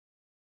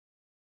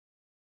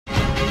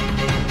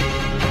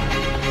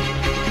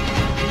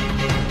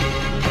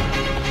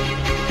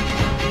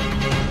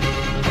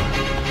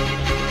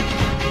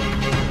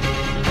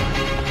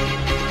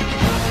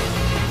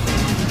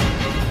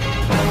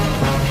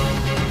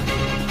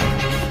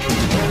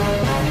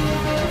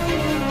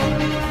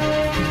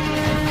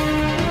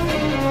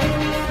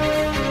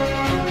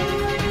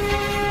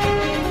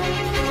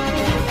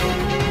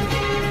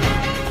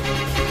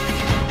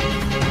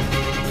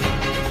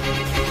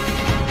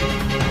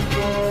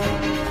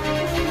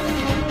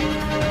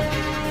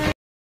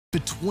For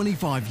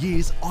 25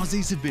 years,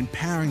 Aussies have been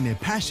powering their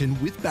passion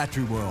with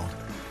Battery World.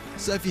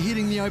 So if you're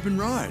hitting the open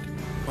road,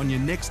 on your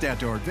next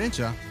outdoor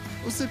adventure,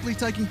 or simply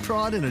taking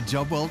pride in a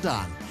job well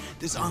done,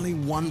 there's only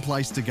one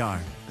place to go,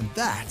 and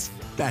that's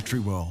Battery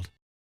World.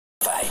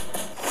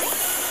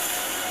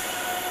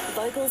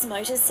 Vocals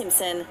Motors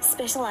Simpson,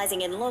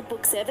 specialising in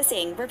logbook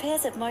servicing,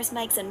 repairs of most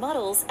makes and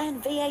models,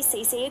 and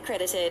VACC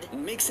accredited.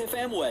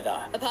 MixxFM weather.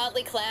 A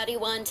partly cloudy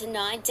one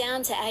tonight,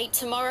 down to 8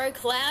 tomorrow.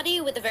 Cloudy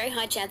with a very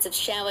high chance of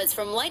showers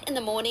from late in the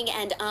morning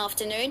and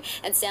afternoon,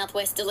 and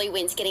southwesterly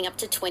winds getting up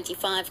to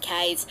 25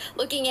 k's.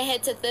 Looking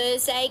ahead to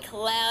Thursday,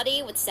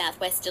 cloudy with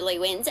southwesterly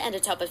winds and a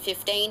top of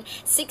 15.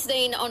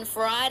 16 on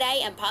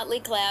Friday, and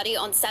partly cloudy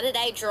on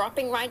Saturday,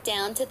 dropping right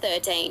down to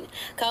 13.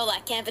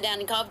 Colac, Camperdown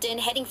and Cobden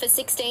heading for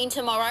 16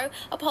 tomorrow.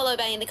 Apollo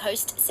Bay and the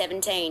Coast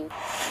 17.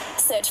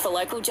 Search for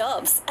local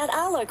jobs at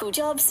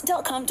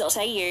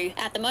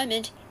ourlocaljobs.com.au. At the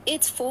moment,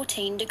 it's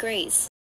 14 degrees.